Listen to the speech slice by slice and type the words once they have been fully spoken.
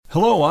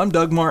Hello, I'm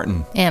Doug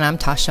Martin. And I'm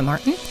Tasha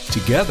Martin.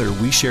 Together,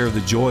 we share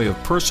the joy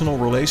of personal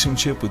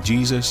relationship with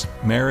Jesus,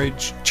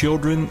 marriage,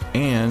 children,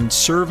 and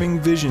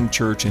serving Vision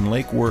Church in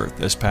Lake Worth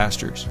as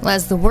pastors. Well,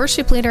 as the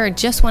worship leader, I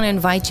just want to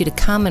invite you to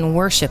come and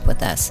worship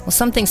with us. Well,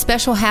 something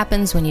special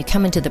happens when you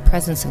come into the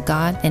presence of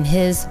God and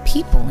His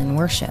people in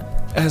worship.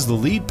 As the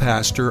lead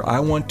pastor, I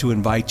want to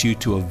invite you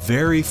to a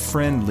very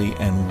friendly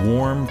and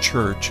warm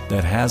church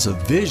that has a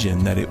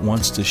vision that it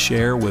wants to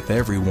share with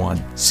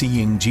everyone,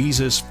 seeing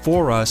Jesus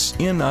for us,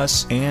 in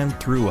us, and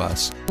through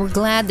us. We're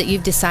glad that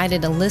you've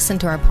decided to listen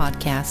to our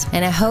podcast,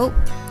 and I hope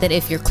that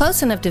if you're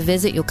close enough to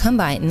visit, you'll come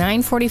by at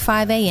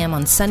 9:45 a.m.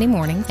 on Sunday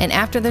morning, and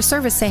after the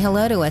service, say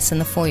hello to us in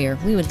the foyer.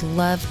 We would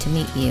love to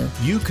meet you.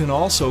 You can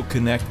also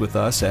connect with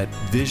us at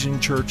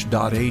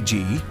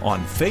visionchurch.ag,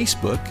 on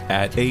Facebook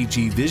at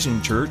AG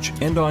Vision Church,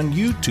 and on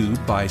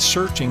YouTube by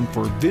searching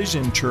for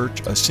Vision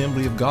Church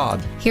Assembly of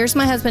God. Here's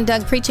my husband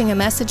Doug preaching a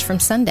message from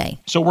Sunday.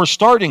 So we're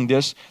starting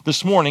this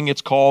morning.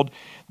 It's called,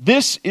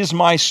 This Is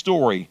My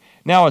Story.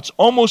 Now, it's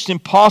almost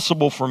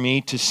impossible for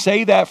me to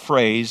say that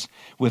phrase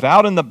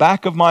without in the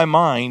back of my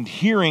mind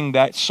hearing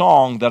that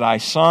song that I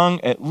sung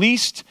at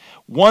least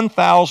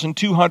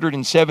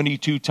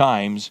 1,272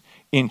 times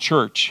in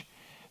church.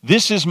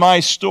 This is my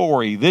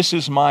story, this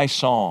is my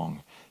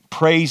song,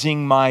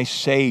 praising my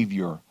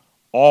Savior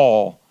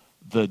all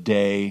the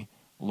day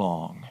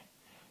long.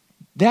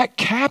 That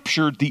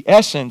captured the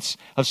essence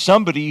of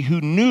somebody who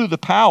knew the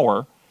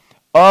power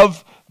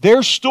of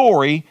their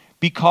story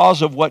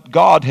because of what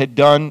God had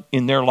done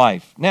in their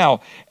life.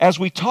 Now, as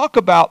we talk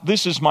about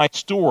This Is My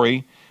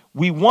Story,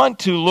 we want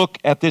to look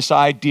at this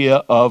idea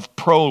of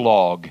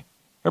prologue.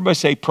 Everybody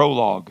say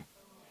prologue.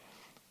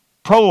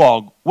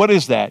 Prologue, what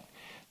is that?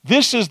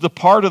 This is the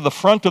part of the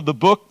front of the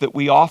book that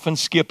we often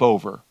skip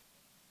over.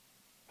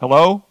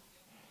 Hello?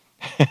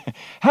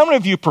 How many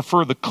of you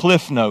prefer the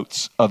Cliff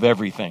Notes of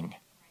everything?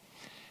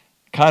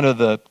 Kind of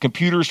the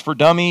computers for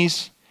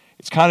dummies.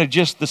 It's kind of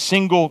just the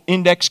single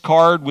index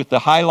card with the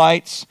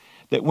highlights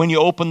that when you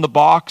open the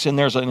box and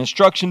there's an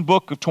instruction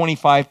book of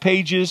 25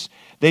 pages,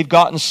 they've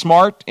gotten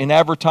smart in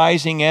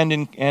advertising and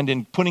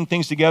in putting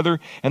things together,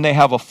 and they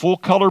have a full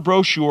color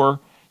brochure,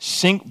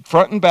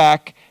 front and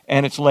back,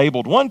 and it's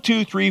labeled 1,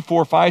 2, 3,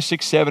 4, 5,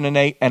 6, 7, and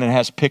 8, and it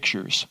has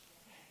pictures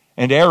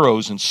and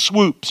arrows and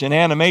swoops and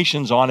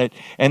animations on it.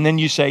 And then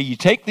you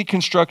take the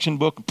construction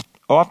book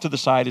off to the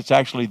side. It's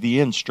actually the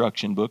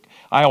instruction book.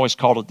 I always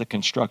called it the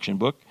construction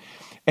book.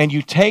 And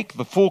you take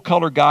the full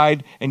color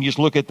guide and you just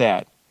look at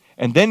that.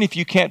 And then if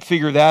you can't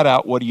figure that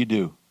out, what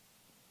do?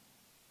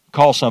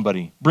 Call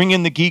somebody. Bring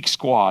in the geek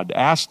squad.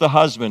 Ask the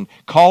husband.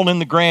 Call in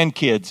the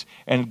grandkids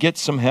and get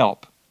some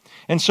help.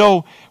 And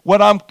so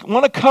what I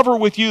want to cover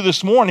with you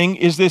this morning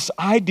is this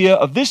idea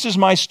of This Is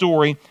My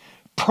Story,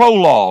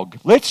 prologue.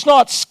 Let's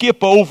not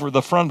skip over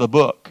the front of the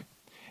book.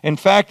 In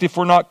fact, if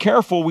we're not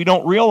careful, we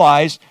don't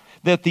realize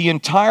that the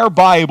entire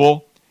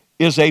Bible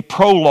is a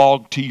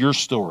prologue to your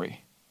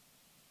story.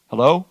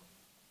 Hello?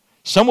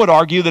 Some would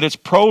argue that it's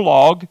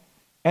prologue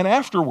and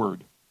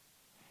afterward.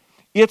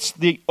 It's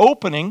the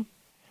opening,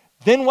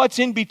 then what's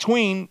in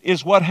between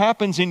is what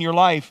happens in your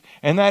life,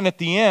 and then at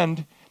the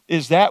end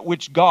is that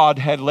which God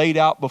had laid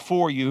out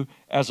before you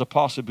as a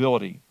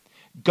possibility.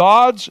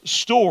 God's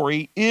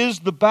story is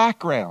the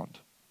background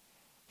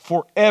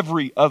for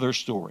every other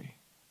story.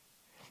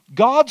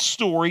 God's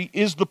story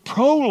is the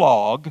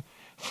prologue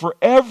for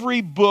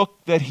every book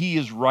that He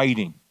is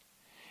writing.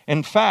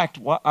 In fact,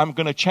 I'm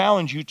going to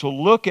challenge you to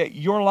look at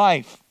your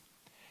life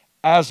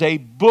as a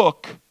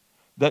book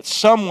that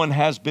someone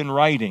has been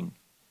writing.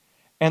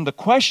 And the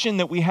question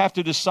that we have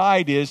to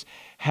decide is,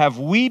 have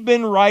we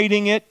been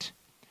writing it,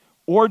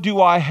 or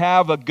do I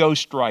have a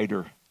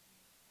ghostwriter?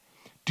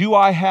 Do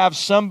I have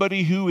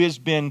somebody who has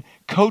been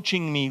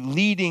coaching me,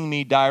 leading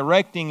me,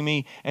 directing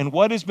me? And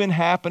what has been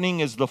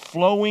happening is the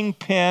flowing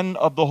pen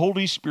of the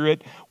Holy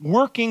Spirit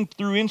working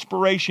through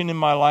inspiration in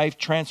my life,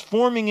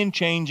 transforming and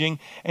changing,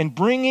 and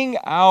bringing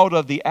out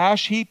of the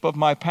ash heap of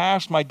my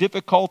past, my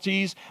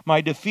difficulties, my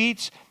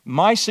defeats,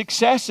 my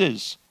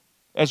successes,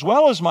 as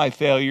well as my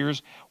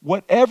failures,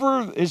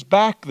 whatever is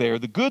back there,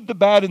 the good, the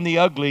bad, and the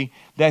ugly,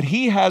 that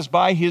He has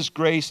by His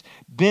grace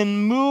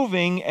been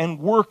moving and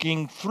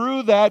working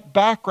through that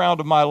background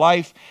of my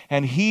life,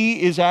 and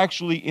He is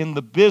actually in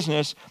the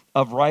business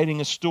of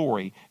writing a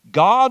story.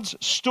 God's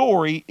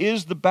story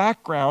is the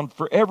background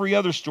for every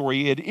other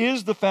story. It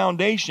is the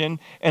foundation,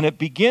 and it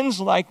begins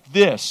like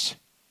this.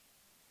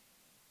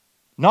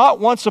 Not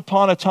once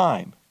upon a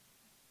time,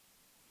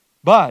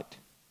 but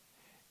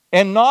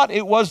and not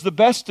it was the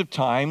best of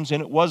times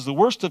and it was the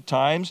worst of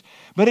times,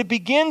 but it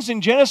begins in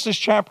Genesis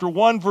chapter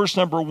 1, verse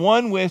number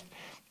 1 with,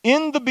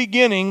 in the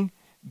beginning,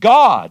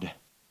 God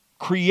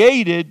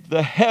created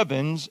the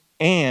heavens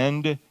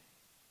and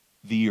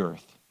the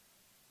earth.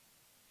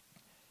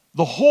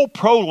 The whole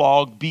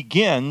prologue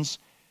begins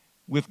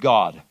with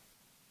God.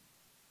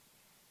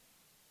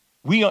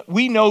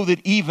 We know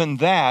that even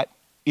that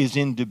is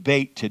in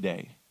debate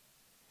today.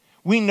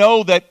 We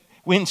know that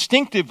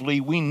instinctively,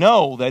 we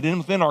know that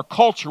within our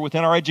culture,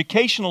 within our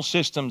educational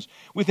systems,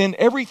 within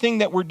everything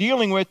that we're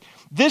dealing with,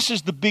 this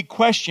is the big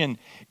question.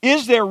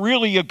 Is there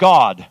really a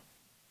God?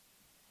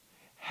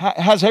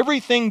 Has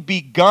everything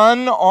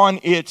begun on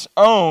its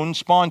own,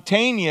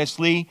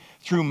 spontaneously,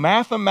 through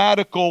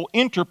mathematical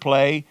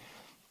interplay,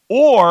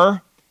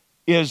 or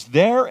is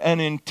there an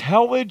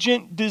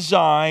intelligent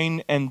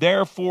design and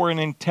therefore an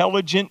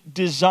intelligent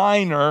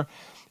designer?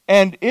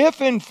 And if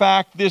in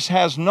fact this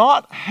has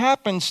not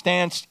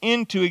happenstanced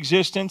into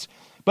existence,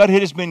 but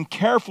it has been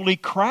carefully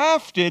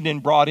crafted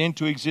and brought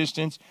into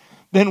existence,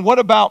 then what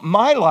about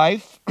my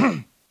life?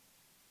 And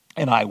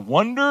I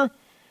wonder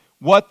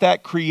what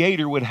that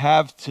Creator would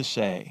have to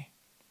say.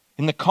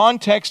 In the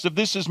context of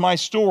This Is My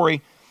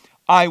Story,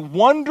 I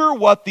wonder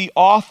what the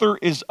author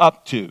is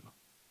up to.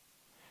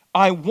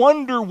 I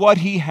wonder what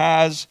he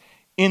has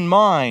in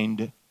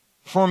mind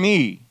for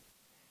me.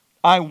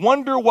 I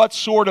wonder what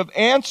sort of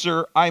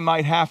answer I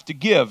might have to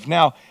give.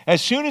 Now,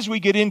 as soon as we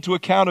get into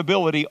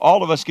accountability,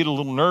 all of us get a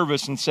little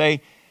nervous and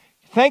say,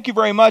 thank you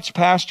very much,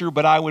 Pastor,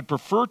 but I would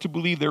prefer to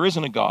believe there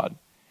isn't a God.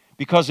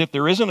 Because if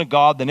there isn't a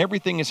God, then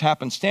everything is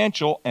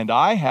happenstantial, and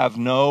I have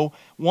no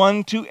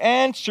one to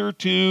answer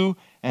to,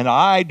 and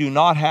I do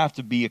not have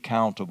to be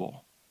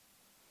accountable.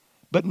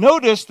 But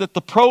notice that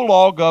the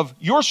prologue of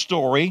your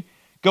story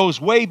goes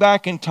way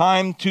back in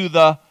time to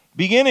the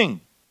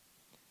beginning.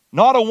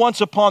 Not a once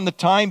upon the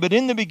time, but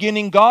in the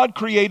beginning, God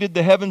created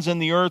the heavens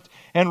and the earth.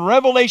 And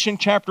Revelation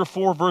chapter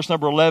 4, verse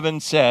number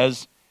 11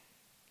 says,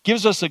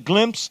 gives us a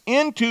glimpse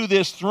into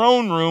this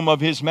throne room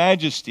of His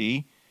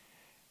Majesty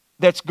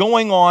that's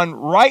going on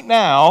right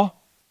now.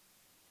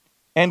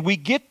 And we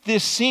get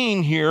this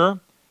scene here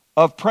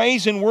of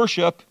praise and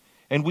worship,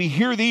 and we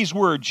hear these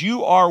words,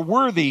 you are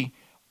worthy,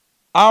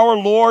 our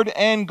Lord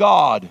and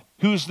God.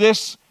 Who's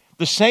this?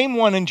 The same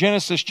one in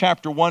Genesis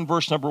chapter 1,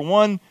 verse number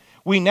 1.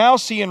 We now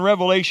see in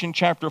Revelation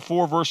chapter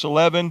 4, verse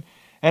 11,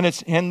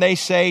 and they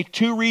say,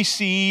 to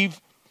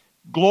receive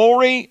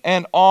glory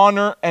and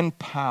honor and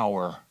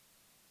power.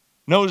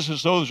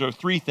 Notice those are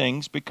three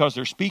things because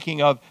they're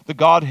speaking of the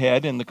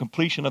Godhead and the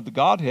completion of the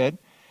Godhead.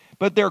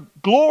 But they're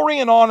glory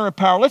and honor and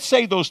power. Let's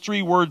say those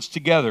three words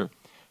together.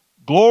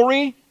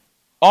 Glory,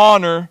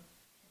 honor,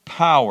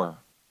 power.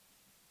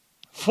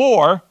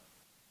 For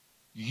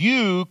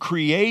you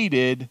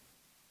created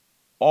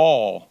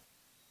all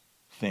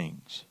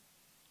things.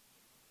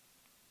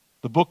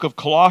 The book of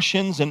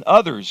Colossians and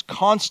others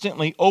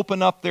constantly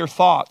open up their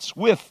thoughts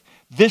with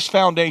this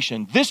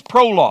foundation, this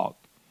prologue.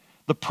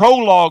 The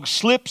prologue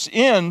slips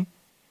in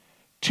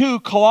to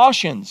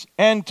Colossians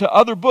and to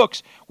other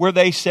books where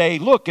they say,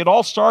 look, it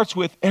all starts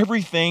with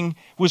everything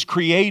was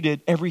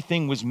created,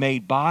 everything was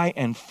made by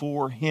and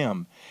for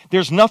Him.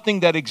 There's nothing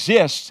that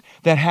exists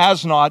that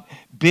has not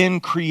been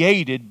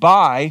created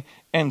by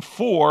and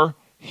for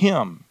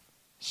Him.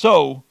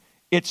 So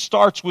it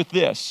starts with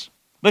this.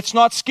 Let's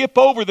not skip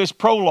over this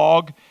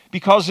prologue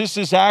because this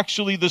is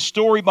actually the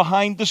story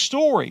behind the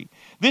story.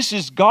 This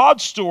is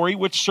God's story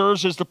which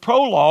serves as the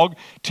prologue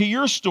to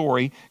your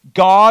story.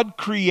 God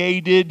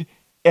created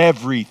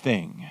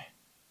everything.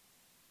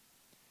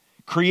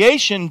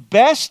 Creation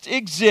best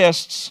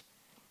exists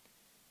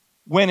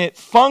when it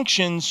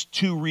functions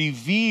to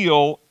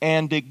reveal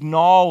and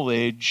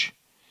acknowledge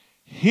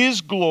His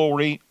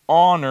glory,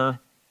 honor,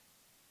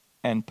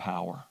 and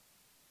power.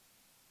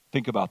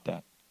 Think about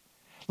that.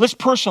 Let's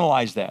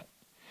personalize that.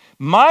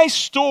 My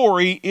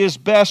story is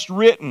best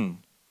written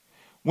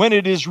when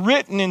it is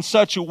written in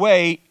such a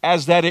way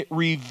as that it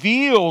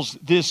reveals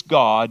this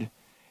God,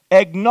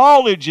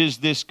 acknowledges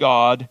this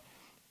God,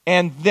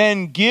 and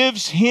then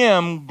gives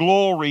Him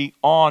glory,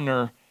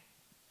 honor,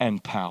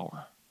 and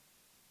power.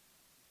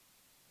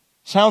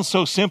 Sounds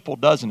so simple,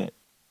 doesn't it?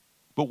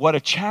 But what a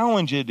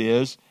challenge it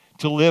is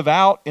to live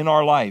out in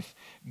our life.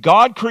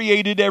 God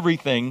created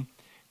everything.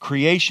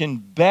 Creation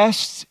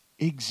best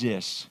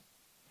exists.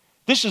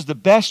 This is the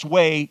best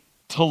way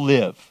to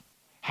live.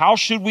 How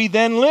should we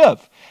then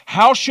live?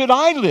 How should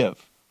I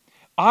live?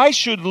 I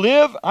should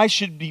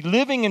be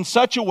living in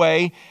such a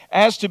way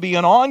as to be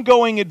an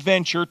ongoing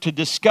adventure to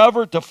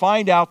discover, to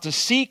find out, to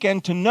seek,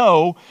 and to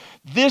know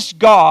this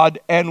God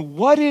and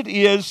what it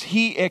is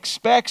He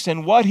expects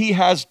and what He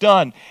has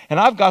done. And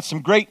I've got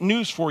some great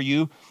news for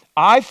you.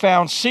 I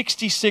found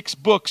 66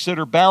 books that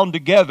are bound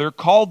together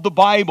called the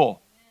Bible.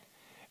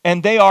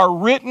 And they are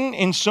written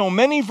in so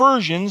many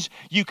versions,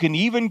 you can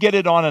even get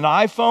it on an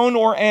iPhone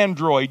or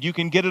Android. You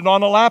can get it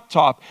on a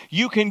laptop.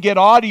 You can get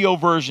audio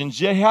versions.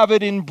 They have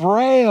it in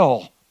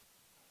Braille.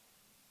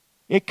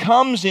 It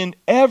comes in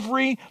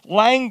every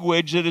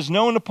language that is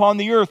known upon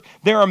the earth.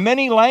 There are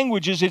many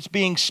languages it's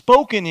being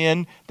spoken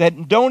in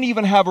that don't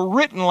even have a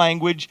written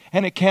language,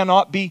 and it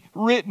cannot be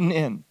written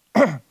in.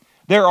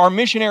 There are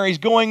missionaries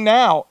going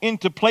now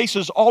into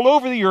places all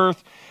over the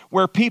earth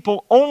where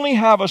people only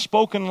have a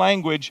spoken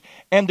language,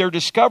 and they're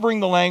discovering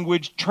the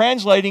language,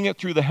 translating it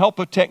through the help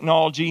of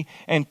technology,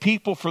 and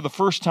people for the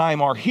first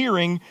time are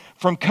hearing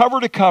from cover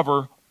to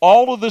cover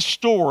all of the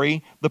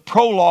story, the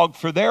prologue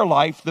for their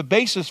life, the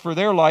basis for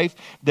their life,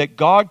 that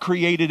God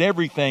created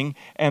everything,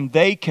 and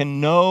they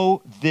can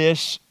know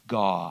this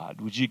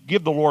God. Would you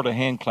give the Lord a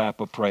hand clap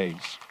of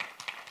praise?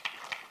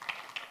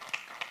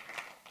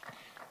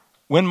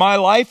 When my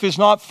life is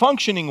not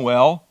functioning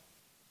well,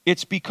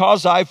 it's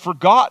because I've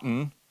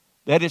forgotten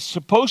that it's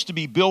supposed to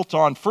be built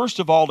on, first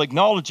of all,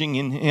 acknowledging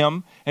in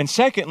Him, and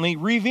secondly,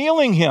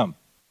 revealing Him.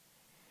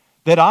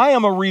 That I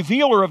am a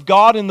revealer of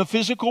God in the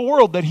physical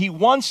world, that He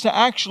wants to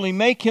actually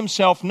make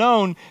Himself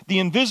known. The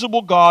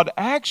invisible God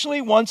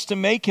actually wants to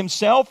make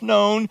Himself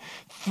known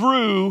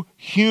through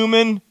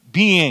human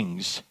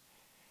beings.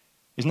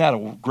 Isn't that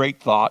a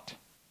great thought?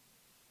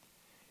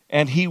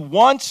 And He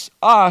wants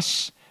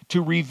us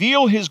to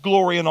reveal His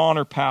glory and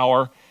honor,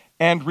 power,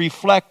 and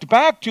reflect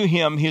back to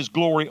Him His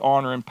glory,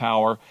 honor, and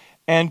power,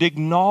 and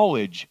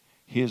acknowledge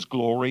His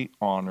glory,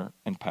 honor,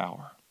 and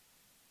power.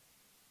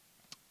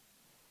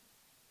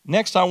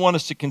 Next, I want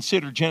us to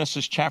consider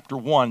Genesis chapter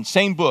 1,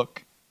 same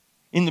book,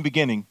 in the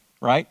beginning,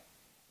 right?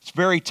 Its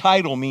very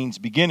title means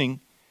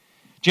beginning.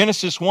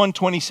 Genesis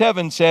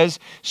 1:27 says,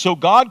 "So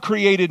God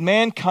created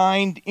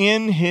mankind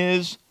in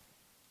His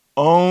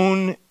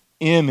own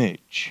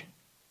image."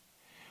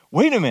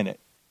 Wait a minute.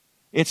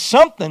 It's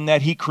something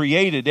that He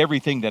created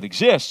everything that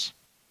exists.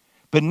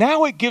 But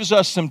now it gives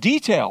us some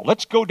detail.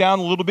 Let's go down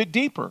a little bit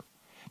deeper.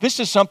 This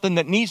is something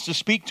that needs to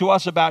speak to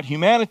us about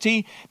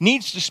humanity,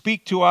 needs to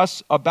speak to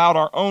us about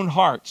our own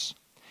hearts.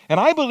 And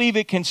I believe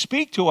it can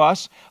speak to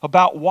us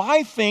about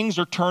why things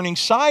are turning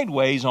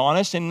sideways on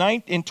us in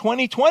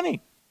 2020.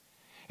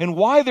 And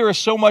why there is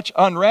so much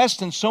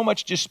unrest and so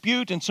much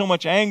dispute and so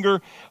much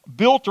anger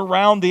built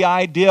around the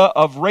idea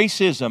of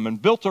racism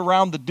and built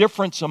around the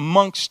difference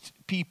amongst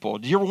people.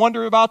 Do you ever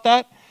wonder about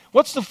that?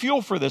 What's the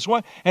fuel for this?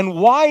 And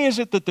why is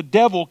it that the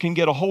devil can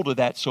get a hold of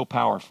that so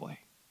powerfully?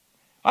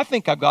 I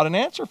think I've got an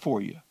answer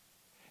for you.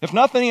 If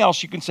nothing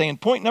else, you can say in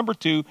point number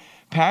 2,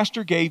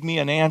 Pastor gave me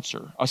an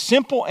answer, a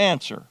simple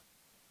answer,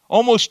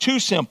 almost too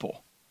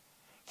simple,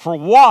 for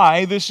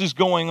why this is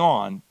going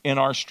on in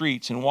our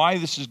streets and why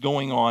this is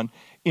going on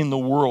in the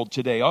world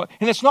today.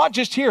 And it's not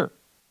just here.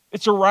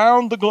 It's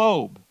around the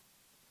globe.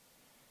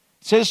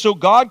 It says, "So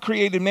God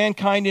created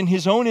mankind in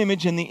His own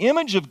image. In the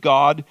image of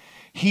God,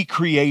 He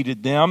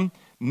created them.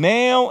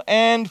 Male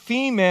and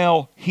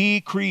female, He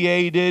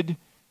created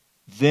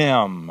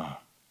them."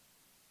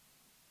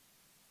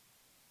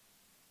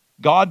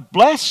 God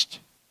blessed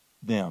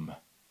them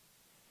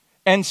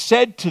and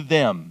said to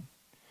them,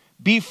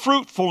 "Be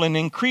fruitful and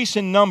increase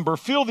in number,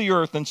 fill the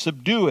earth and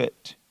subdue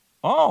it."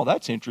 Oh,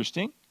 that's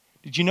interesting.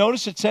 Did you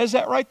notice it says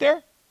that right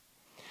there?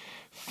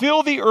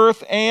 Fill the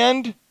earth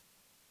and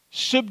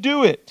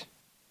subdue it.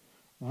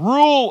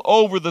 Rule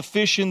over the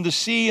fish in the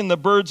sea and the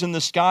birds in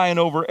the sky and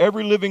over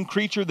every living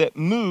creature that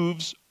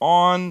moves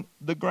on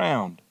the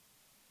ground.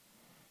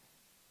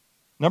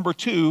 Number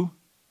 2,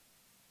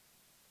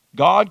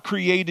 God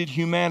created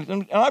humanity.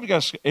 And I've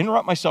got to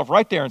interrupt myself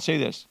right there and say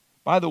this.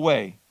 By the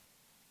way,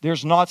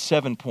 there's not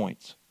 7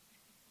 points.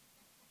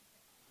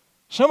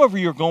 Some of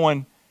you are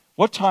going,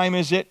 what time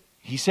is it?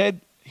 He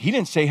said, he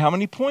didn't say how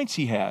many points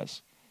he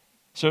has.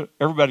 So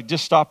everybody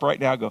just stop right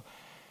now and go,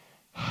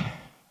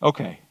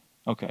 okay.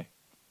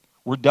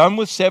 We're done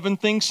with 7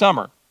 things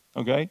summer,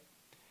 okay?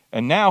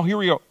 And now here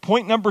we go.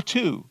 Point number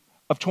 2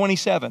 of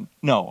 27.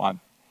 No,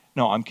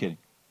 I'm kidding.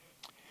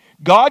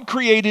 God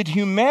created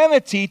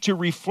humanity to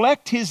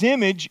reflect His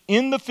image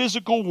in the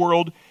physical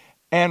world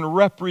and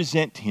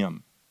represent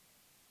Him.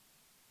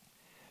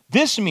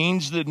 This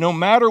means that no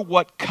matter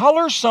what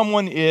color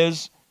someone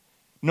is,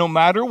 no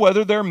matter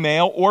whether they're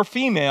male or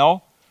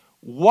female,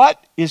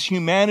 what is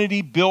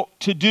humanity built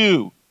to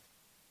do?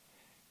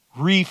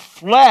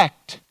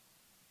 Reflect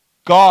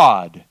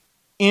God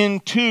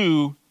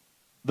into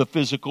the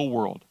physical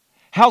world.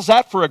 How's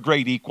that for a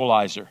great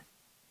equalizer?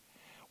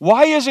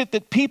 Why is it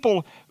that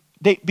people,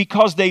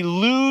 because they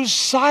lose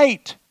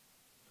sight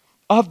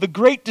of the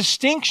great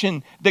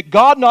distinction that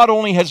God not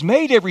only has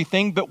made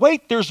everything, but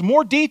wait, there's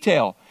more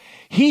detail.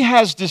 He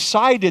has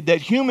decided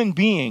that human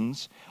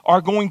beings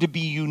are going to be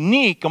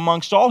unique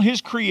amongst all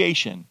His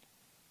creation,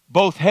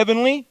 both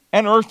heavenly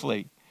and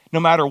earthly,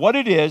 no matter what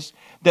it is,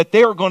 that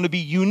they are going to be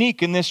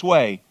unique in this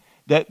way,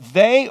 that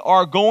they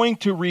are going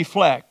to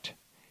reflect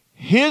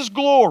His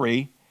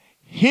glory,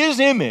 His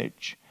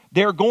image.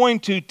 They're going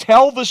to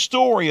tell the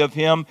story of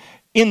Him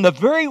in the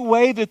very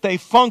way that they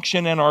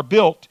function and are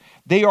built.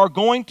 They are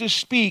going to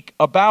speak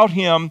about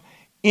Him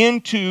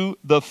into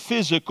the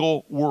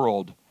physical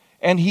world.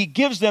 And He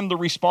gives them the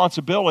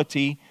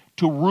responsibility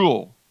to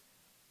rule,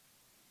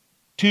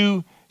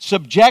 to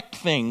subject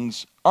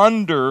things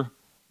under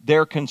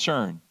their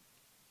concern.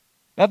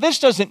 Now, this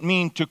doesn't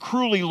mean to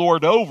cruelly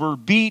lord over,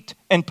 beat,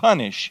 and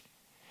punish.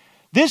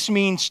 This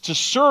means to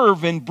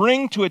serve and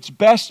bring to its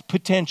best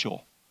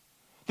potential.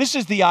 This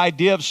is the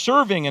idea of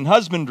serving and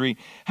husbandry.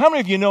 How many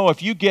of you know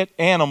if you get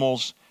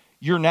animals,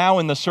 you're now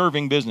in the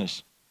serving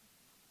business?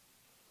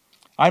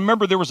 I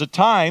remember there was a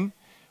time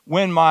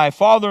when my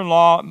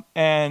father-in-law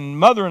and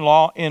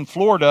mother-in-law in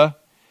Florida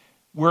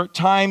were at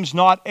times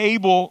not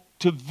able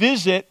to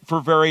visit for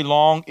very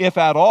long, if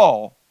at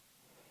all.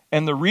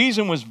 And the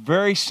reason was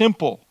very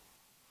simple.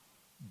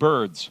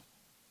 Birds.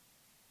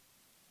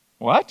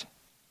 What?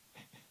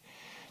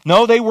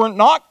 No, they were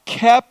not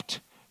kept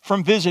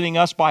from visiting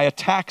us by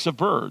attacks of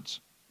birds.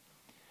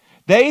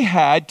 They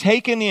had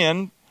taken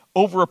in,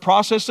 over a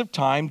process of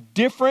time,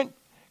 different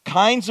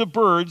kinds of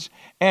birds,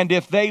 and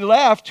if they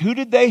left, who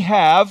did they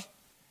have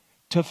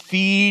to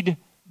feed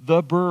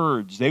the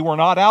birds? They were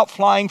not out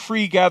flying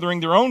free gathering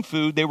their own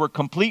food. They were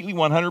completely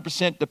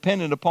 100%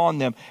 dependent upon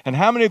them. And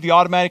how many of you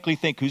automatically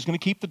think, who's going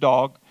to keep the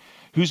dog?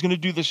 Who's going to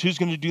do this? Who's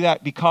going to do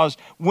that? Because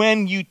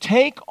when you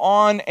take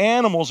on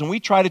animals, and we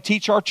try to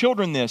teach our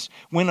children this,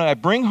 when I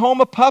bring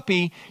home a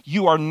puppy,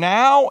 you are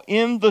now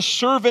in the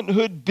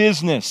servanthood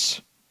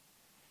business.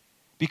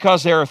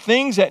 Because there are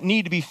things that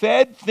need to be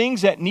fed,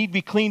 things that need to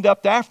be cleaned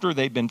up after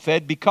they've been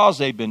fed because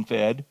they've been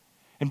fed,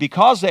 and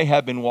because they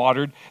have been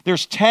watered.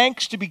 There's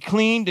tanks to be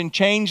cleaned and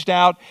changed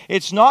out.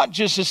 It's not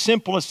just as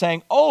simple as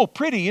saying, oh,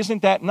 pretty,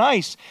 isn't that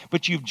nice?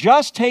 But you've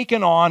just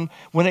taken on,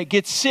 when it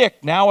gets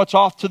sick, now it's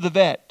off to the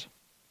vet,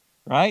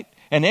 right?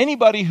 And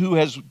anybody who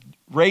has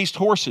raised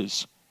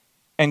horses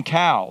and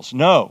cows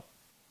know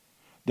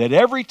that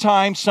every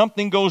time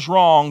something goes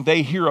wrong,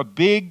 they hear a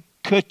big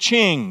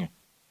ka-ching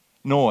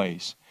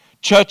noise.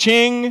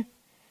 Cha-ching,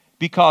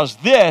 because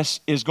this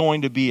is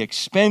going to be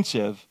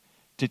expensive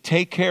to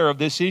take care of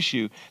this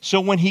issue. So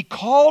when he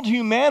called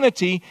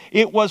humanity,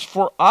 it was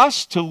for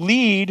us to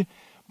lead,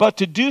 but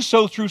to do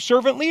so through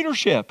servant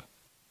leadership.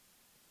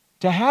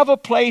 To have a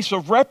place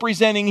of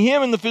representing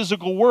him in the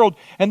physical world.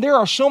 And there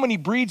are so many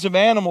breeds of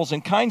animals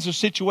and kinds of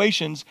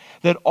situations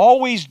that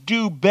always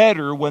do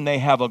better when they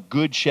have a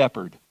good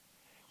shepherd,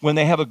 when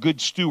they have a good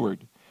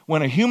steward.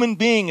 When a human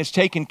being is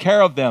taking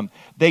care of them,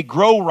 they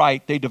grow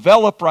right, they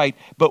develop right.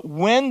 But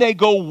when they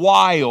go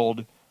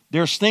wild,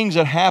 there's things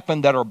that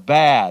happen that are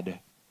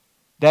bad,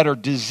 that are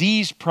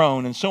disease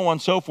prone, and so on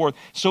and so forth.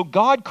 So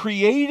God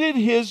created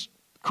his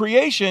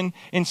creation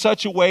in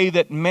such a way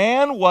that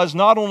man was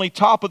not only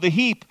top of the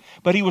heap,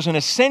 but he was an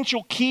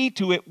essential key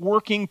to it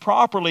working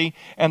properly,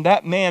 and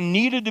that man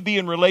needed to be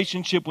in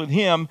relationship with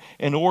him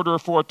in order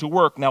for it to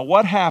work. Now,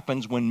 what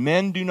happens when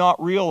men do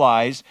not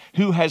realize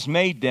who has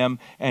made them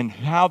and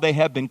how they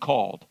have been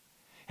called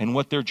and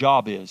what their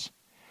job is?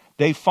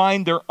 They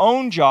find their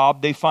own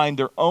job, they find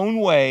their own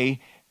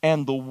way,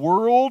 and the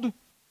world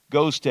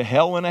goes to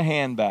hell in a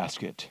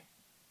handbasket.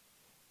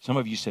 Some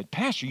of you said,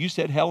 Pastor, you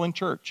said hell in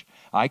church.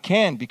 I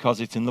can, because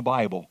it's in the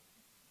Bible.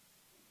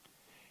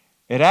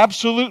 It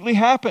absolutely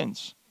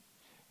happens.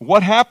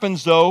 What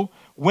happens, though,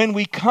 when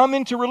we come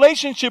into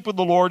relationship with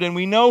the Lord and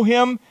we know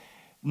him,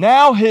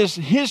 now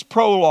his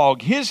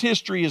prologue, his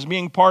history is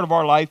being part of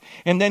our life,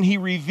 and then he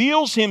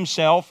reveals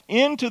himself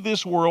into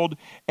this world,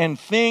 and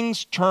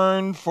things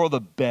turn for the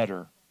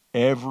better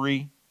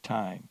every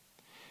time.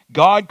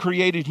 God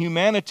created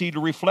humanity to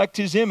reflect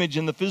his image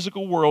in the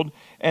physical world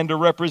and to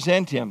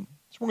represent him.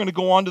 We're going to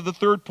go on to the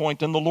third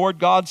point. And the Lord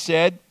God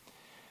said,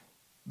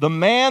 the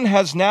man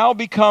has now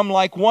become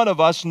like one of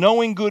us,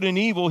 knowing good and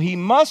evil. He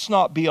must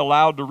not be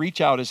allowed to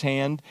reach out his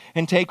hand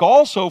and take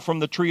also from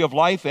the tree of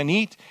life and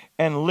eat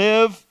and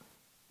live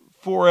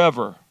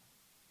forever.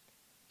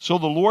 So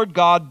the Lord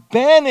God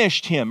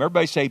banished him.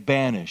 Everybody say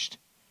banished.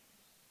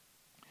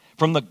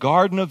 From the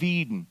Garden of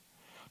Eden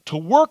to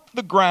work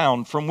the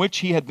ground from which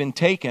he had been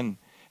taken.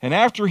 And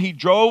after he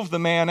drove the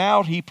man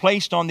out, he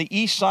placed on the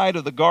east side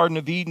of the Garden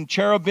of Eden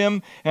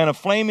cherubim and a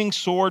flaming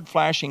sword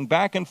flashing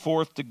back and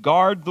forth to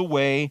guard the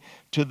way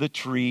to the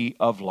tree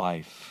of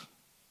life.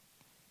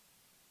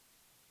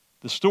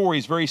 The story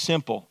is very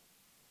simple.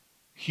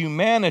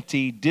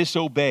 Humanity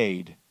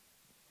disobeyed,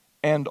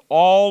 and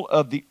all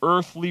of the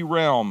earthly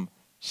realm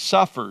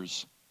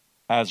suffers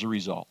as a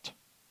result.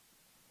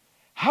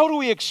 How do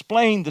we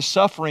explain the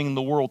suffering in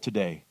the world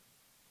today?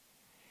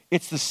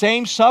 It's the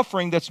same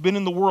suffering that's been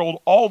in the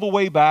world all the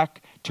way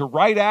back to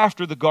right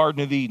after the Garden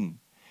of Eden.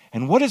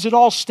 And what does it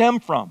all stem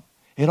from?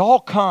 It all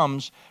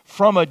comes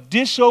from a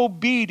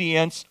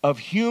disobedience of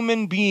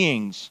human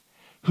beings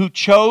who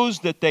chose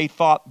that they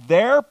thought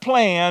their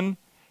plan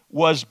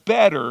was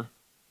better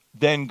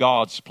than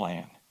God's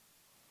plan.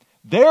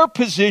 Their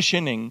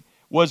positioning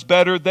was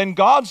better than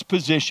God's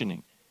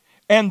positioning.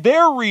 And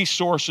their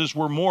resources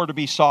were more to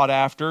be sought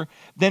after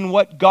than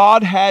what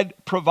God had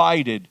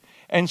provided.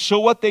 And so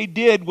what they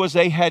did was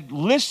they had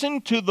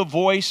listened to the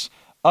voice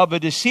of a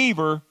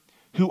deceiver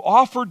who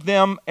offered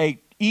them an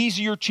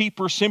easier,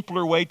 cheaper,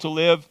 simpler way to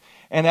live.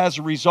 And as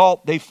a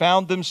result, they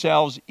found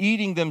themselves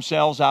eating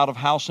themselves out of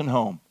house and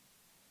home.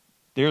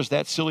 There's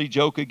that silly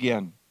joke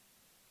again.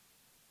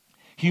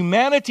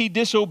 Humanity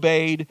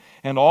disobeyed,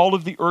 and all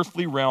of the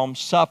earthly realm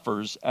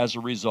suffers as a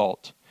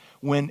result.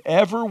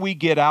 Whenever we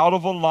get out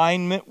of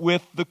alignment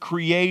with the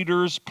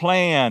Creator's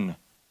plan,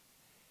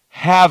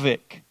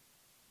 havoc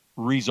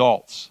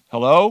results.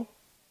 Hello?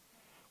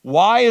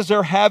 Why is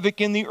there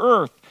havoc in the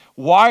earth?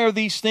 Why are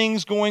these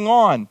things going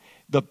on?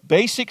 The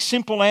basic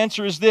simple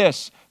answer is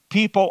this.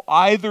 People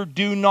either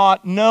do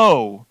not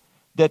know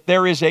that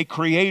there is a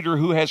Creator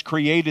who has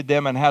created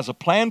them and has a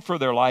plan for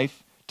their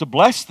life to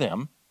bless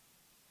them,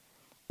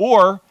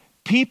 or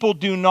people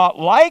do not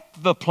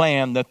like the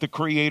plan that the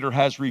Creator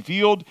has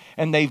revealed,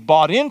 and they've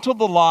bought into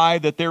the lie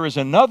that there is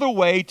another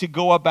way to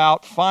go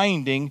about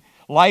finding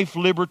life,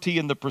 liberty,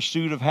 and the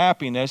pursuit of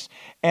happiness.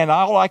 And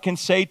all I can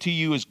say to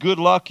you is good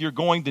luck, you're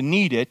going to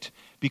need it,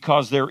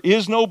 because there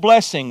is no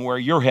blessing where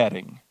you're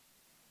heading.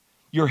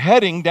 You're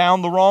heading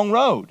down the wrong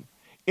road.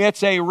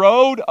 It's a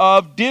road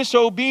of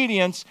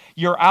disobedience.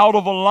 You're out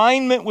of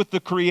alignment with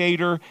the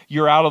Creator.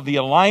 You're out of the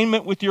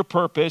alignment with your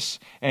purpose,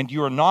 and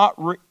you're not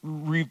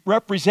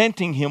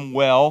representing Him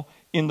well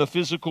in the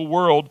physical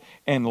world,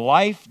 and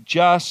life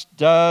just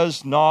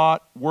does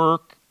not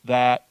work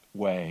that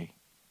way.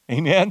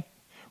 Amen?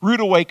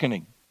 Rude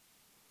awakening.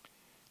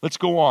 Let's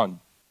go on.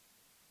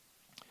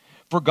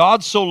 For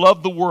God so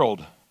loved the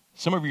world.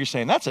 Some of you are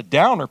saying, that's a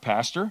downer,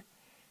 Pastor.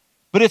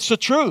 But it's the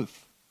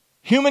truth.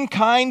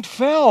 Humankind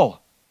fell.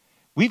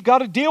 We've got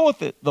to deal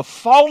with it. The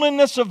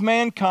fallenness of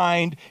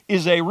mankind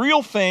is a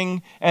real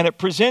thing, and it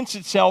presents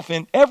itself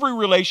in every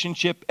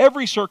relationship,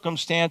 every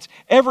circumstance,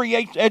 every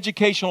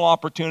educational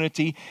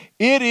opportunity.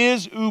 It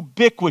is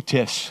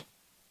ubiquitous,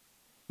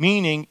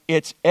 meaning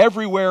it's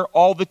everywhere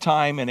all the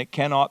time, and it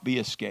cannot be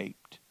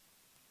escaped.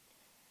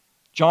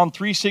 John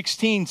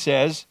 3:16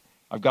 says,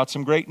 I've got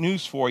some great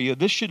news for you.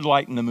 This should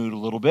lighten the mood a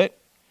little bit.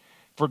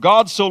 For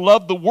God so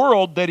loved the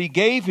world that He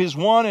gave His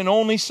one and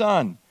only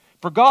Son.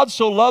 For God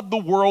so loved the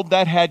world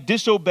that had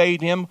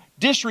disobeyed Him,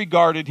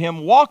 disregarded Him,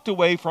 walked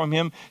away from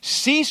Him,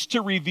 ceased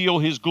to reveal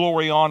His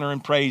glory, honor,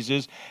 and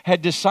praises,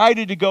 had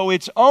decided to go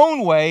its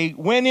own way,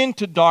 went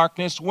into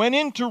darkness, went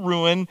into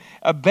ruin,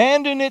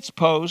 abandoned its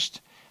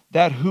post,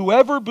 that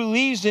whoever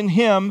believes in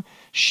Him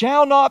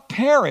shall not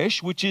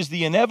perish, which is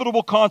the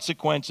inevitable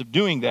consequence of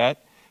doing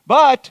that,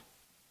 but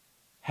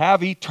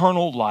have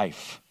eternal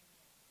life.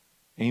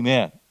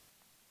 Amen.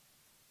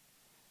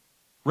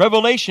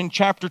 Revelation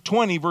chapter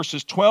 20,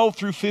 verses 12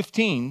 through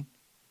 15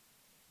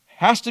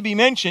 has to be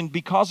mentioned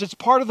because it's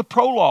part of the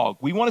prologue.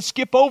 We want to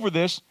skip over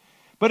this,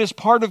 but it's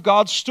part of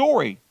God's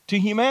story to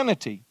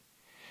humanity.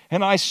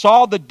 And I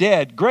saw the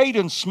dead, great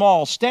and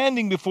small,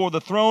 standing before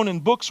the throne,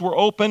 and books were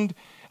opened.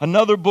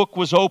 Another book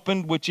was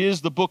opened, which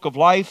is the book of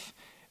life.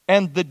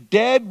 And the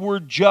dead were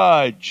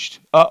judged.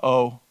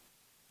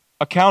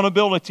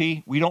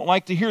 Accountability. We don't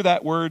like to hear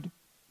that word.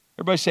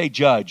 Everybody say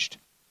judged.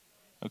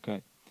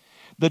 Okay.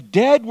 The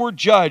dead were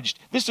judged.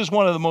 This is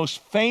one of the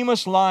most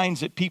famous lines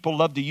that people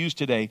love to use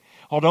today.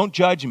 Oh, don't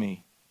judge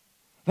me.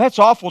 That's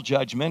awful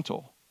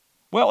judgmental.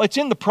 Well, it's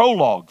in the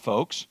prologue,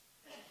 folks.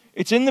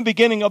 It's in the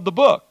beginning of the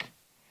book.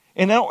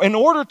 And in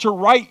order to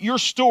write your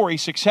story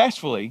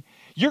successfully,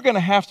 you're going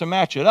to have to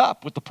match it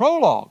up with the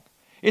prologue.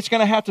 It's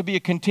going to have to be a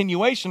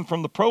continuation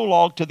from the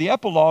prologue to the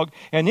epilogue,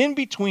 and in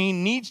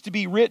between needs to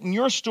be written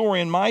your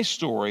story and my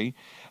story.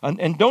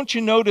 And don't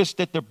you notice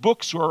that the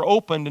books are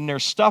opened and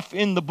there's stuff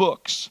in the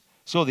books?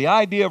 So the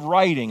idea of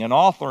writing and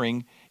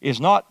authoring is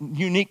not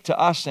unique to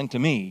us and to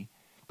me,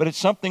 but it's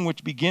something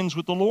which begins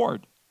with the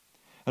Lord.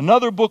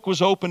 Another book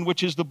was opened,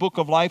 which is the book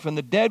of life, and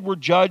the dead were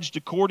judged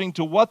according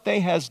to what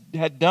they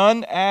had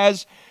done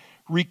as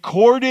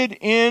recorded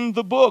in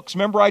the books.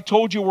 Remember I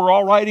told you we're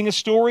all writing a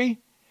story?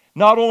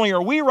 Not only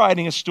are we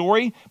writing a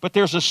story, but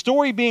there's a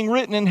story being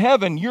written in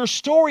heaven. Your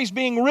story's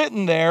being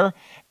written there,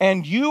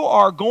 and you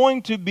are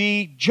going to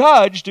be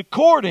judged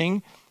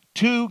according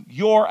to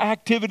your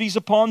activities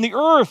upon the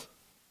earth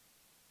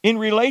in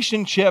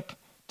relationship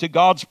to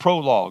God's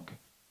prologue.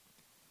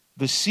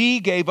 The sea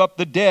gave up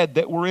the dead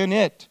that were in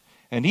it,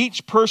 and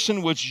each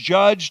person was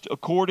judged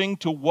according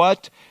to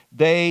what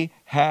they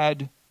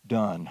had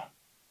done.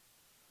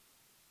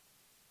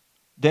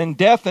 Then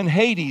death and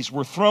Hades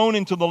were thrown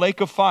into the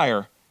lake of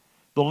fire.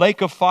 The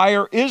lake of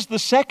fire is the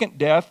second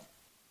death,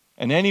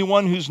 and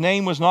anyone whose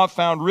name was not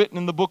found written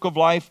in the book of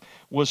life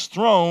was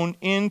thrown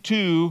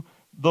into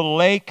the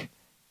lake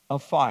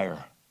of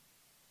fire.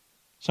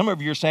 Some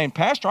of you are saying,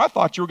 Pastor, I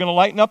thought you were going to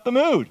lighten up the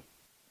mood.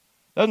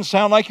 Doesn't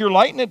sound like you're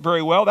lightening it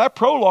very well. That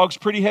prologue's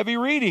pretty heavy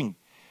reading.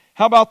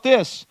 How about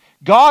this?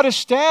 God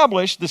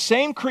established the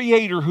same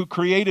Creator who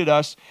created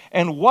us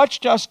and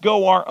watched us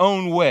go our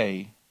own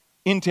way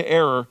into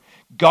error.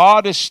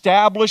 God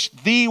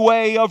established the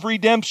way of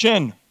redemption.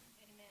 Amen.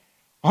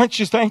 Aren't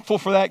you thankful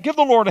for that? Give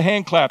the Lord a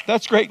hand clap.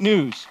 That's great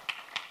news.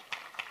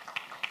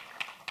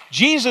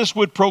 Jesus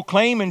would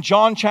proclaim in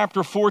John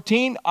chapter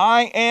 14,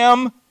 I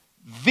am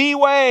the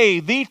way,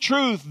 the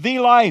truth, the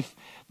life.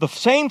 The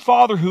same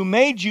Father who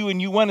made you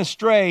and you went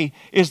astray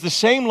is the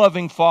same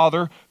loving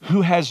Father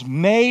who has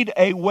made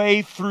a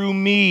way through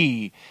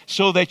me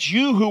so that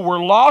you who were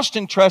lost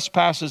in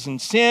trespasses and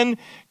sin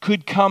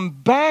could come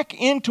back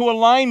into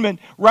alignment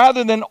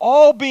rather than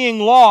all being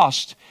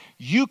lost.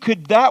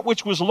 That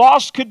which was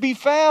lost could be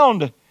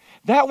found.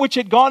 That which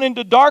had gone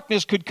into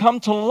darkness could come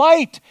to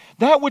light.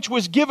 That which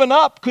was given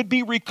up could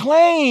be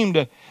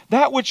reclaimed.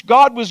 That which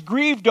God was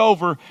grieved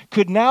over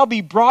could now be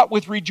brought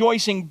with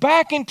rejoicing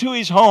back into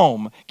His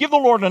home. Give the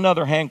Lord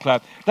another hand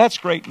clap. That's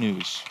great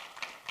news.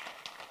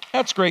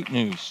 That's great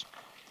news.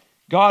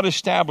 God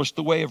established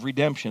the way of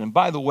redemption. And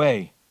by the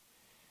way,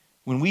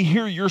 When we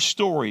hear your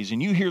stories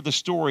and you hear the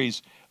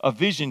stories of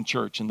Vision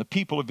Church and the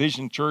people of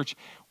Vision Church,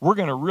 we're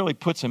going to really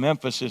put some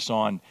emphasis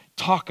on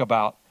talk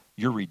about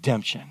your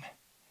redemption.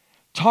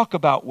 Talk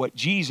about what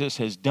Jesus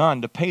has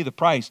done to pay the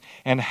price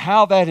and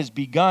how that has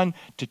begun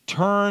to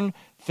turn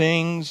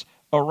things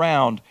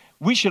around.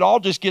 We should all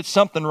just get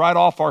something right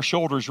off our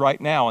shoulders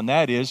right now, and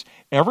that is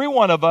every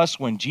one of us,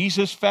 when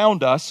Jesus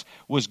found us,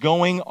 was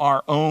going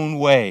our own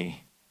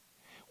way.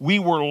 We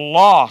were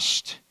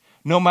lost,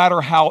 no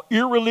matter how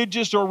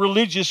irreligious or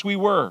religious we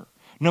were.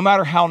 No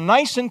matter how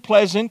nice and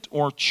pleasant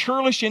or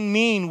churlish and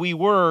mean we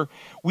were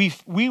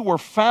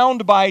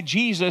found by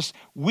Jesus.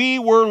 We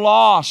were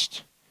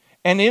lost.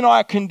 And in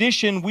our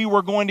condition, we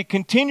were going to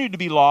continue to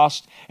be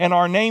lost, and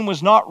our name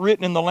was not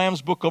written in the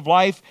Lamb's Book of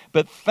Life.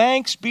 But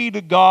thanks be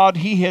to God,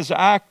 He has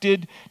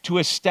acted to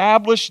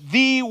establish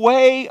the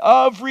way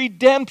of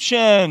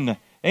redemption.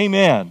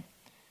 Amen.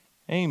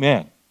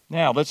 Amen.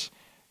 Now, let's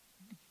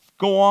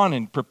go on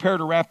and prepare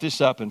to wrap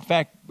this up. In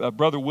fact,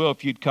 Brother Will,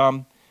 if you'd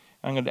come,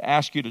 I'm going to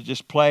ask you to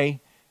just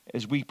play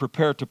as we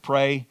prepare to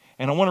pray.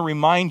 And I want to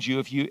remind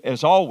you,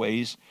 as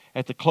always,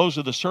 at the close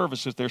of the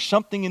service, if there's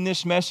something in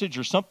this message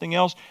or something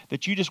else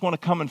that you just want to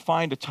come and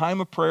find a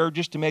time of prayer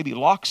just to maybe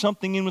lock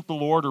something in with the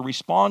Lord or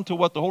respond to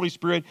what the Holy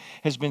Spirit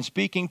has been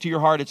speaking to your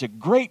heart, it's a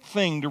great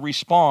thing to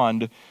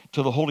respond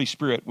to the Holy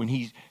Spirit when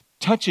He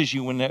touches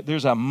you, when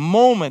there's a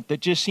moment that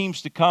just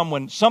seems to come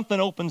when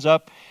something opens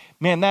up.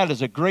 Man, that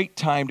is a great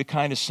time to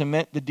kind of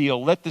cement the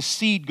deal. Let the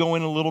seed go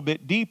in a little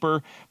bit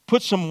deeper,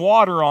 put some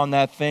water on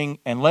that thing,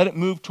 and let it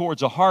move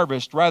towards a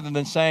harvest rather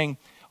than saying,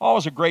 oh, it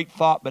was a great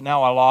thought, but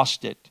now I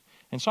lost it.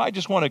 And so I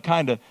just want to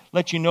kind of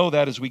let you know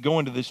that as we go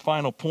into this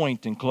final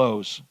point and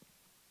close.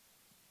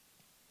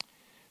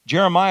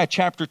 Jeremiah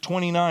chapter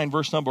 29,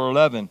 verse number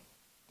 11.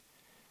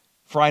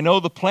 For I know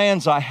the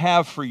plans I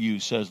have for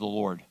you, says the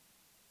Lord.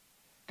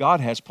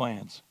 God has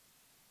plans.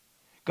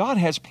 God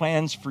has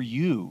plans for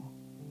you.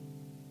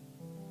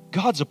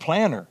 God's a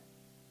planner.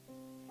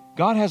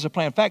 God has a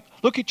plan. In fact,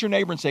 look at your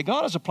neighbor and say,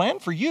 God has a plan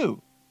for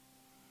you.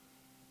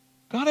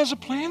 God has a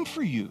plan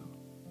for you.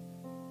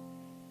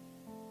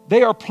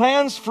 They are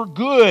plans for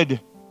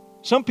good.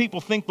 Some people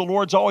think the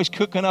Lord's always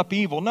cooking up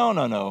evil. No,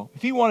 no, no.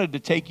 If He wanted to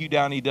take you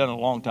down, He'd done it a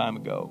long time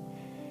ago.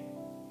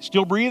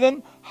 Still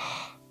breathing?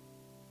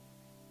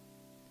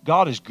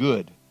 God is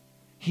good.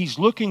 He's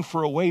looking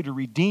for a way to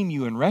redeem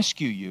you and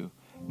rescue you,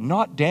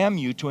 not damn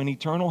you to an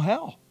eternal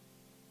hell.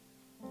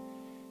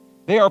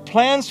 They are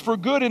plans for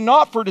good and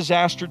not for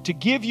disaster, to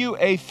give you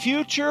a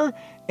future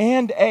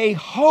and a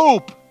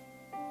hope,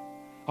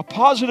 a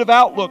positive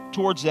outlook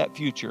towards that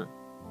future.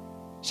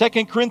 2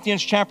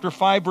 Corinthians chapter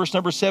 5, verse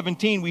number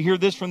 17, we hear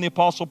this from the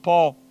Apostle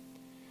Paul.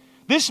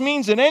 This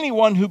means that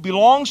anyone who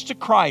belongs to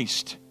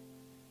Christ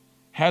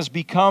has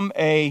become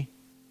a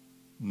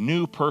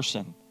new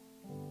person.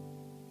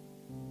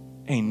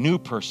 A new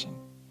person.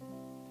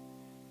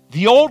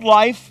 The old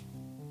life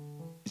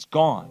is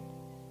gone.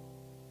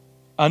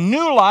 A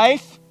new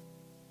life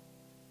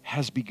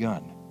has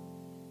begun.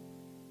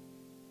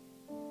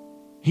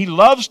 He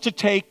loves to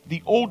take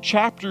the old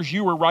chapters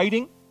you were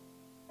writing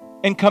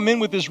and come in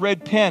with His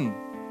red pen.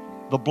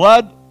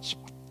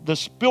 The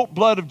spilt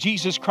blood of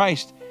Jesus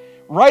Christ.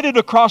 Write it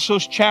across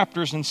those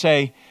chapters and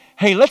say,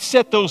 hey, let's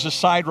set those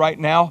aside right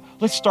now.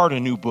 Let's start a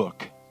new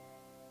book.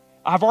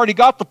 I've already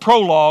got the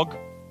prologue,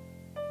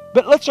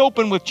 but let's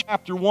open with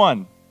chapter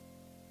 1.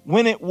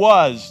 When it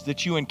was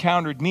that you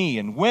encountered me,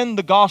 and when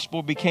the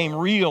gospel became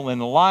real and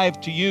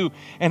alive to you,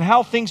 and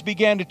how things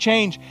began to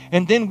change.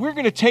 And then we're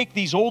going to take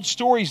these old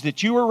stories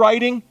that you were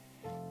writing,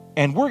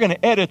 and we're going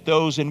to edit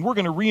those, and we're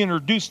going to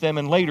reintroduce them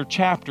in later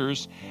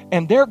chapters,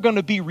 and they're going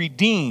to be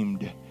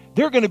redeemed.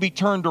 They're going to be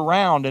turned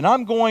around, and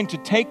I'm going to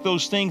take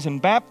those things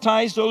and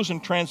baptize those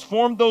and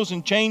transform those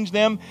and change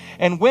them.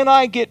 And when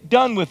I get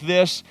done with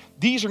this,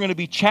 these are going to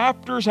be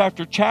chapters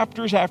after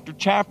chapters after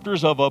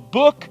chapters of a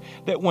book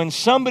that when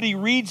somebody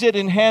reads it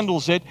and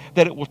handles it,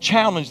 that it will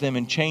challenge them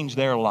and change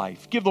their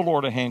life. Give the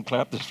Lord a hand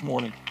clap this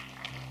morning.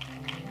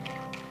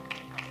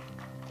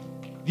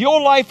 The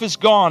old life is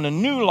gone, a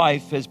new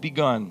life has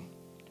begun.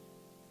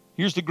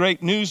 Here's the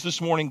great news this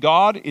morning.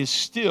 God is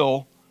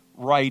still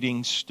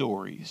writing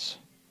stories.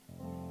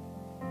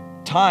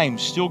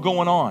 Time's still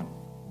going on.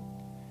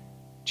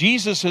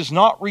 Jesus has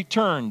not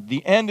returned.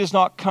 The end has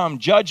not come.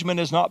 Judgment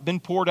has not been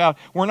poured out.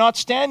 We're not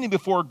standing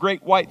before a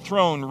great white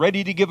throne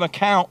ready to give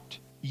account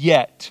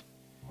yet,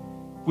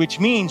 which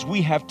means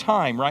we have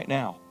time right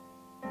now.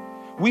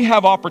 We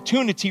have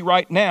opportunity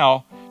right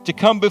now to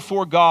come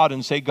before God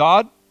and say,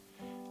 God,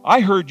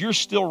 I heard you're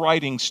still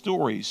writing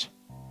stories.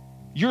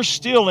 You're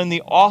still in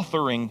the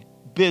authoring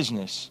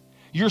business.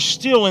 You're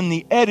still in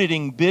the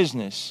editing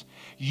business.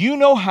 You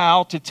know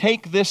how to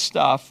take this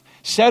stuff,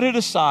 set it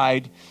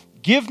aside,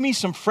 Give me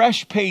some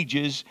fresh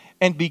pages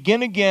and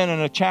begin again in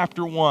a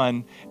chapter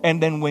 1.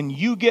 And then when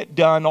you get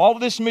done, all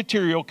of this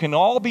material can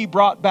all be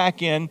brought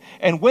back in.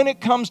 And when it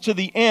comes to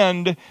the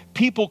end,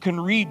 people can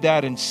read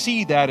that and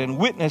see that and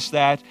witness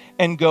that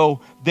and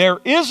go, there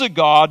is a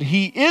God.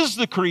 He is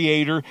the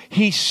Creator.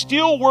 He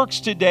still works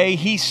today.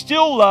 He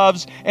still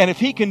loves. And if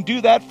He can do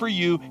that for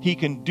you, He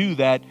can do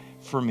that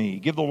for me.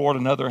 Give the Lord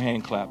another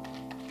hand clap.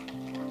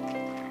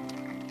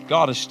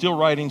 God is still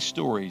writing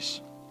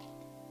stories.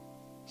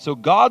 So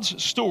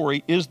God's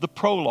story is the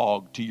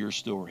prologue to your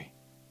story.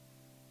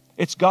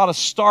 It's got to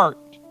start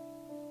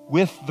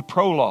with the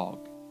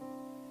prologue.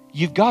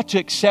 You've got to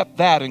accept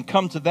that and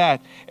come to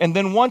that. And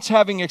then once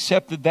having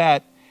accepted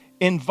that,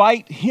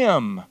 invite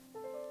Him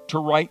to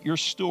write your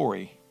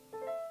story.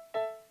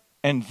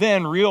 And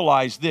then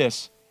realize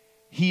this,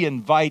 He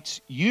invites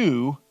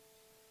you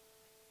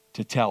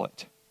to tell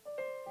it.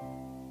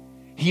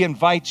 He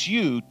invites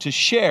you to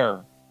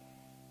share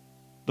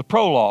the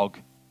prologue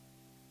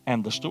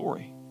and the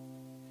story.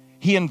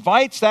 He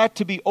invites that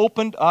to be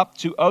opened up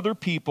to other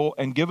people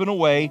and given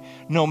away,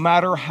 no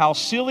matter how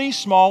silly,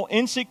 small,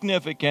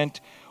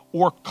 insignificant,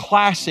 or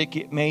classic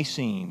it may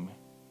seem.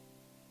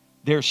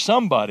 There's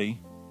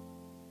somebody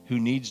who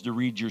needs to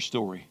read your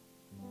story.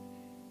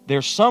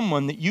 There's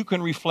someone that you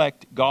can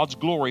reflect God's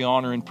glory,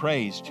 honor, and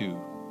praise to.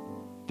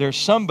 There's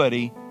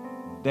somebody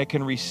that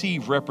can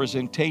receive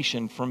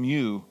representation from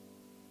you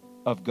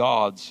of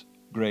God's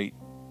great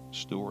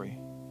story.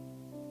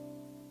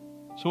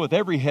 So with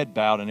every head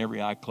bowed and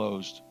every eye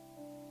closed,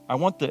 I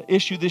want to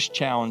issue this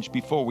challenge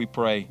before we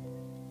pray.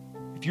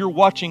 If you're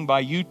watching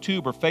by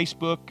YouTube or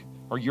Facebook,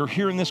 or you're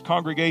here in this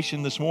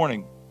congregation this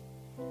morning,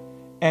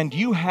 and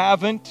you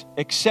haven't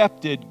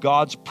accepted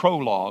God's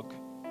prologue,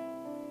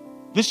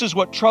 this is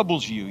what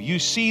troubles you. You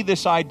see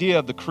this idea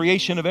of the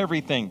creation of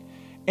everything,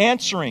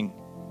 answering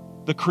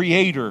the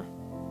Creator,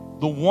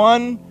 the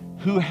one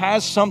who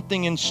has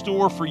something in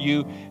store for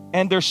you.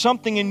 And there's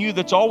something in you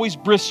that's always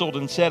bristled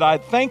and said, I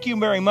thank you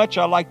very much.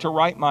 I like to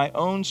write my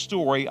own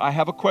story. I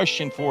have a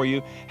question for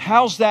you.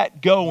 How's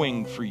that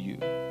going for you?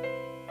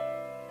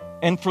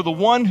 And for the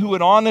one who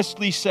would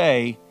honestly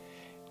say,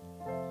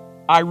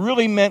 I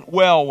really meant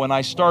well when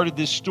I started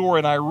this story,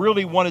 and I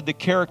really wanted the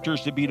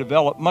characters to be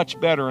developed much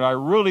better, and I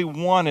really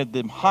wanted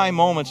the high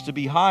moments to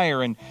be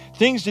higher and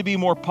things to be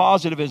more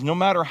positive, as no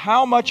matter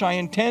how much I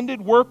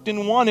intended, worked,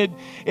 and wanted,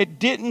 it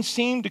didn't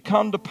seem to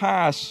come to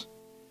pass.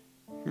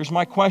 Here's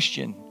my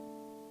question.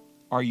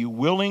 Are you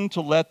willing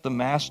to let the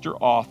master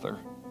author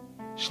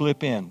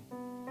slip in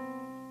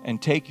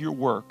and take your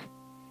work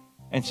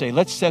and say,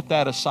 let's set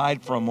that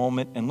aside for a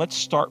moment and let's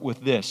start with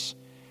this.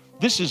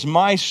 This is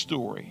my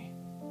story.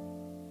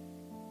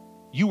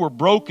 You were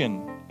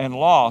broken and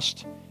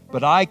lost,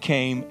 but I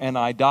came and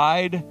I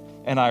died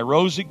and I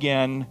rose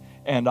again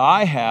and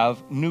I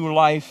have new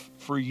life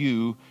for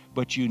you,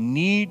 but you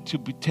need to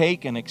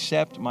take and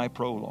accept my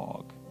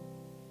prologue.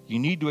 You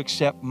need to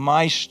accept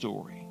my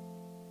story.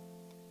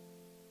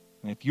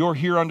 And if you're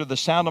here under the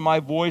sound of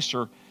my voice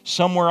or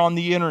somewhere on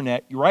the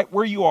internet, right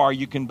where you are,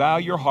 you can bow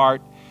your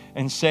heart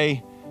and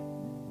say,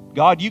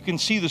 God, you can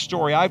see the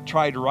story I've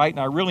tried to write,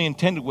 and I really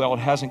intended well. It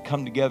hasn't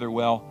come together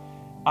well.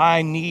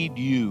 I need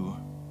you.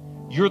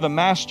 You're the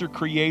master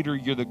creator.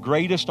 You're the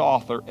greatest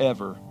author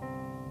ever.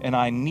 And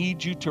I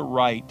need you to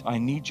write. I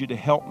need you to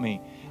help me.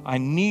 I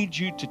need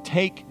you to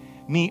take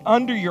me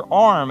under your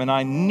arm, and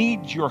I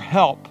need your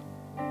help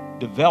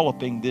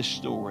developing this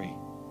story.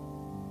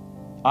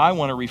 I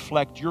want to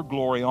reflect your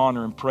glory,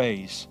 honor, and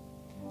praise.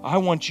 I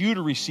want you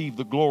to receive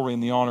the glory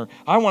and the honor.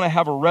 I want to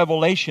have a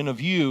revelation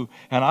of you,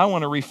 and I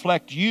want to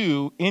reflect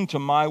you into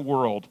my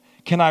world.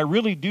 Can I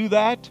really do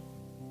that?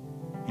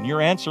 And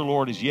your answer,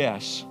 Lord, is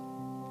yes.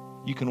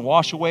 You can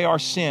wash away our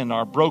sin,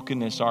 our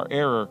brokenness, our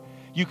error.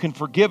 You can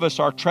forgive us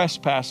our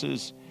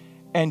trespasses,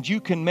 and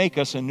you can make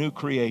us a new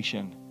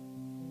creation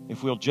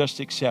if we'll just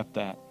accept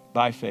that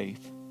by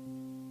faith.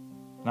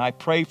 And I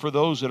pray for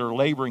those that are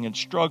laboring and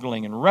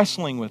struggling and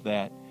wrestling with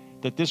that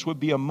this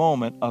would be a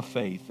moment of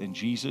faith. In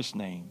Jesus'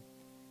 name,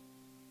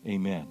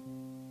 amen.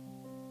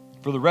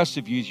 For the rest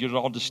of you, you'd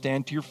all just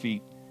stand to your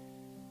feet.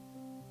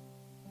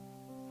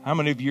 How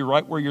many of you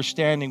right where you're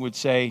standing would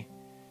say,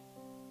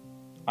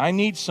 I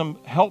need some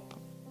help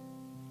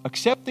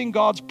accepting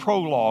God's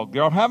prologue?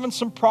 I'm having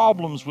some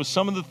problems with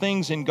some of the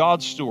things in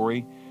God's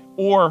story,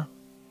 or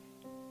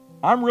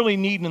I'm really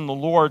needing the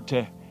Lord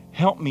to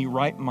help me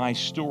write my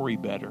story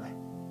better.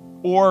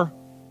 Or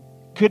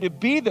could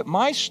it be that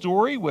my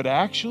story would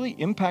actually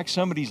impact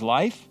somebody's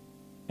life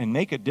and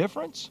make a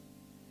difference?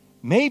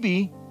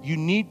 Maybe you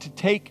need to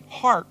take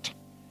heart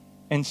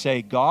and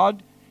say,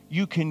 God,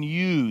 you can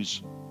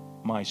use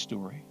my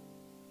story.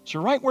 So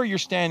right where you're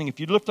standing,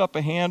 if you lift up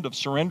a hand of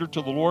surrender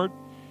to the Lord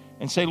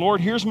and say, Lord,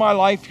 here's my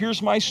life,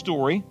 here's my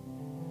story.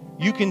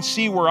 You can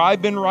see where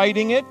I've been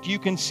writing it. You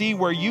can see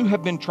where you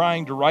have been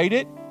trying to write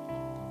it.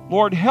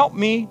 Lord, help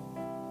me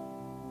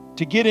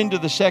to get into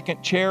the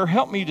second chair.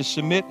 Help me to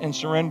submit and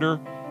surrender.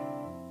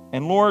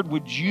 And Lord,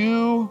 would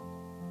you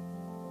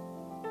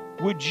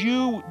would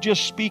you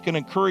just speak an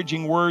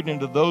encouraging word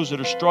into those that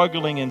are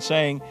struggling and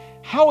saying,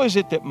 how is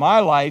it that my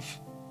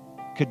life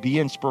could be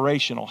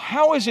inspirational?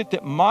 How is it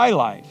that my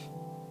life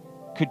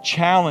could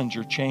challenge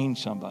or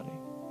change somebody?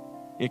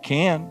 It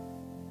can,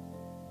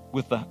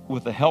 with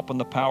the help and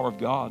the power of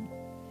God.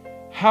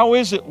 How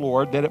is it,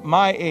 Lord, that at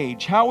my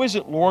age, how is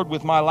it, Lord,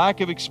 with my lack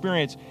of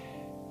experience,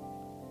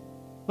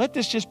 let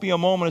this just be a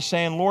moment of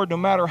saying, Lord, no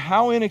matter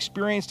how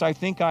inexperienced I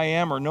think I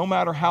am, or no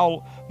matter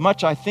how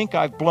much I think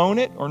I've blown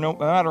it, or no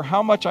matter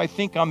how much I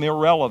think I'm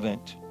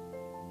irrelevant,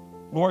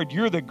 Lord,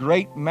 you're the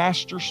great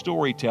master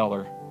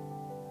storyteller.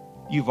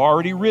 You've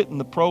already written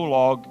the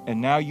prologue, and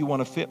now you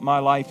want to fit my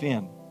life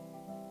in.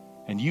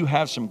 And you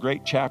have some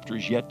great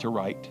chapters yet to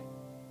write.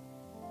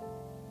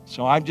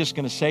 So I'm just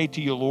going to say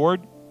to you,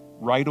 Lord,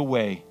 right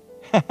away,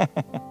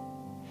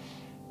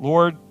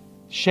 Lord,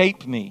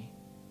 shape me,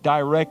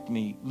 direct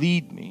me,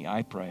 lead me,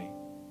 I pray.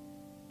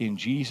 In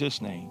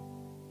Jesus' name,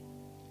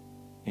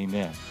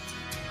 amen.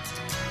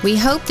 We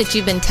hope that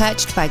you've been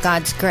touched by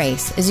God's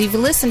grace as you've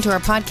listened to our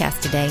podcast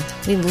today.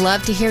 We'd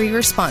love to hear your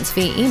response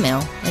via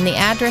email, and the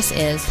address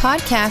is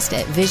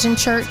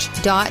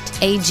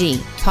podcast@visionchurch.ag,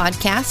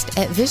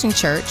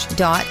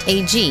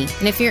 podcast@visionchurch.ag.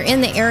 And if you're in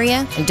the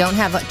area and don't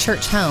have a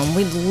church home,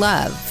 we'd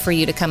love for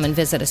you to come and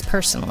visit us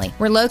personally.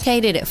 We're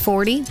located at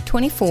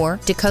 4024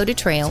 Dakota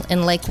Trail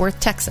in Lake Worth,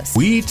 Texas.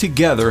 We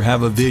together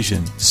have a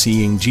vision,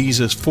 seeing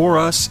Jesus for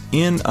us,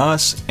 in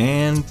us,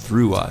 and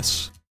through us.